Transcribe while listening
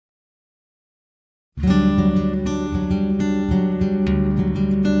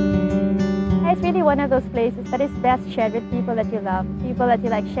It's really one of those places that is best shared with people that you love, people that you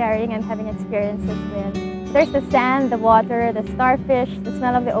like sharing and having experiences with. There's the sand, the water, the starfish, the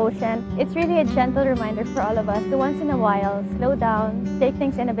smell of the ocean. It's really a gentle reminder for all of us to once in a while slow down, take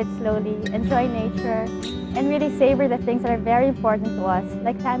things in a bit slowly, enjoy nature, and really savor the things that are very important to us,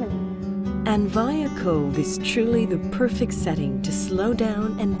 like family. Anvaya Cove is truly the perfect setting to slow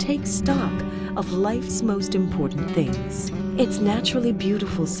down and take stock of life's most important things. Its naturally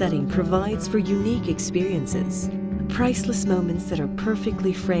beautiful setting provides for unique experiences, priceless moments that are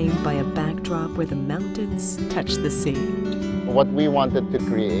perfectly framed by a backdrop where the mountains touch the sea. What we wanted to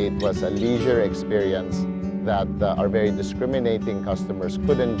create was a leisure experience that our very discriminating customers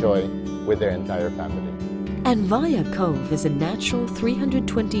could enjoy with their entire family. Anvaya Cove is a natural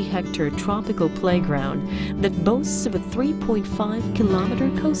 320-hectare tropical playground that boasts of a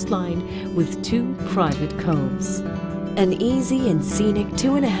 3.5-kilometer coastline with 2 private coves. An easy and scenic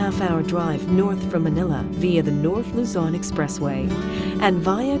 2.5-hour drive north from Manila via the North Luzon Expressway.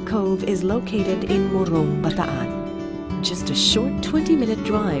 Anvaya Cove is located in Morong, Bataan, just a short 20-minute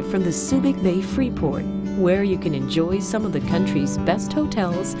drive from the Subic Bay Freeport, where you can enjoy some of the country's best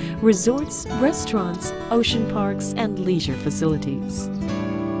hotels, resorts, restaurants, ocean parks, and leisure facilities.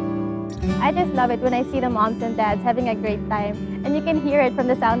 I just love it when I see the moms and dads having a great time, and you can hear it from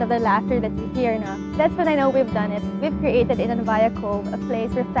the sound of the laughter that you hear now. That's when I know we've done it. We've created in Anvaya Cove a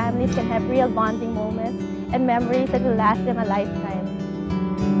place where families can have real bonding moments and memories that will last them a lifetime.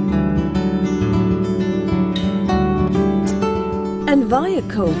 Anvaya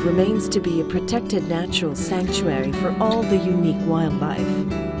Cove remains to be a protected natural sanctuary for all the unique wildlife.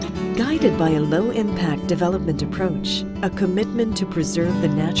 Guided by a low-impact development approach, a commitment to preserve the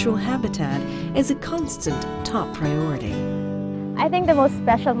natural habitat is a constant top priority. I think the most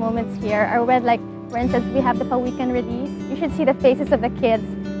special moments here are when, like, for instance, we have the pawikan release. You should see the faces of the kids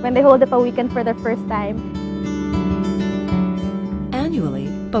when they hold the pawikan for the first time. Annually,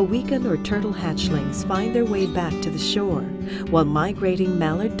 pawikan or turtle hatchlings find their way back to the shore, while migrating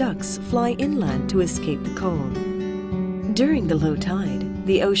mallard ducks fly inland to escape the cold. During the low tide,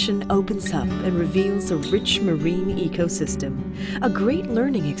 the ocean opens up and reveals a rich marine ecosystem, a great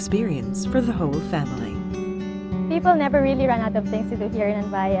learning experience for the whole family. People never really run out of things to do here in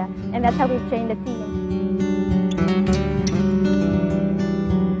Anvaya, and that's how we've trained the team.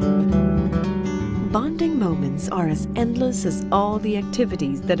 Bonding moments are as endless as all the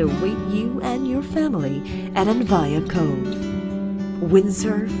activities that await you and your family at Anvaya Cove.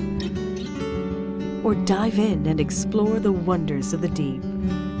 Windsurf, or dive in and explore the wonders of the deep.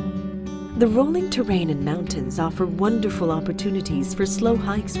 The rolling terrain and mountains offer wonderful opportunities for slow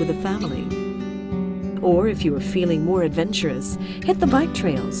hikes with a family. Or if you are feeling more adventurous, hit the bike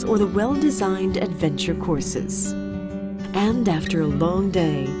trails or the well-designed adventure courses. And after a long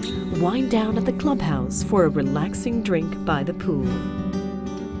day, wind down at the clubhouse for a relaxing drink by the pool.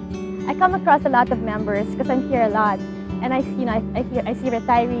 I come across a lot of members because I'm here a lot, and I see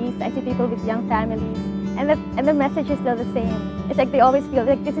retirees, I see people with young families, and the message is still the same. It's like they always feel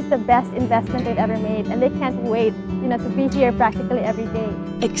like this is the best investment they've ever made, and they can't wait, to be here practically every day.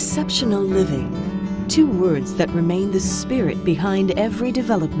 Exceptional living. 2 words that remain the spirit behind every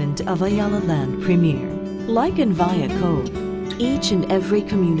development of Ayala Land Premier. Like Anvaya Cove, each and every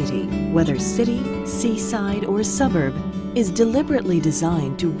community, whether city, seaside, or suburb, is deliberately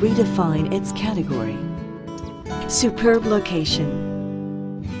designed to redefine its category. Superb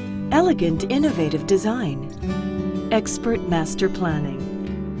location, elegant, innovative design, expert master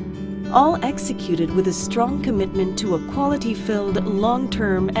planning, all executed with a strong commitment to a quality-filled,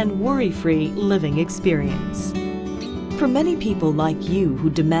 long-term, and worry-free living experience. For many people like you who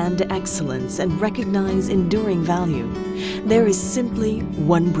demand excellence and recognize enduring value, there is simply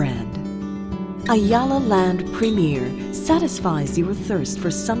one brand. Ayala Land Premier satisfies your thirst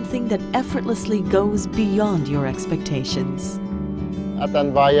for something that effortlessly goes beyond your expectations. At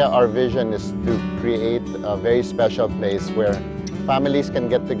Anvaya, our vision is to create a very special place where families can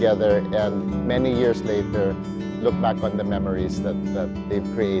get together and many years later look back on the memories that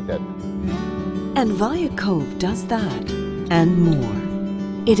they've created. Anvaya Cove does that and more.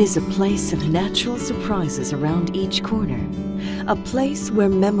 It is a place of natural surprises around each corner, a place where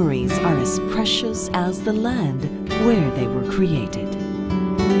memories are as precious as the land where they were created.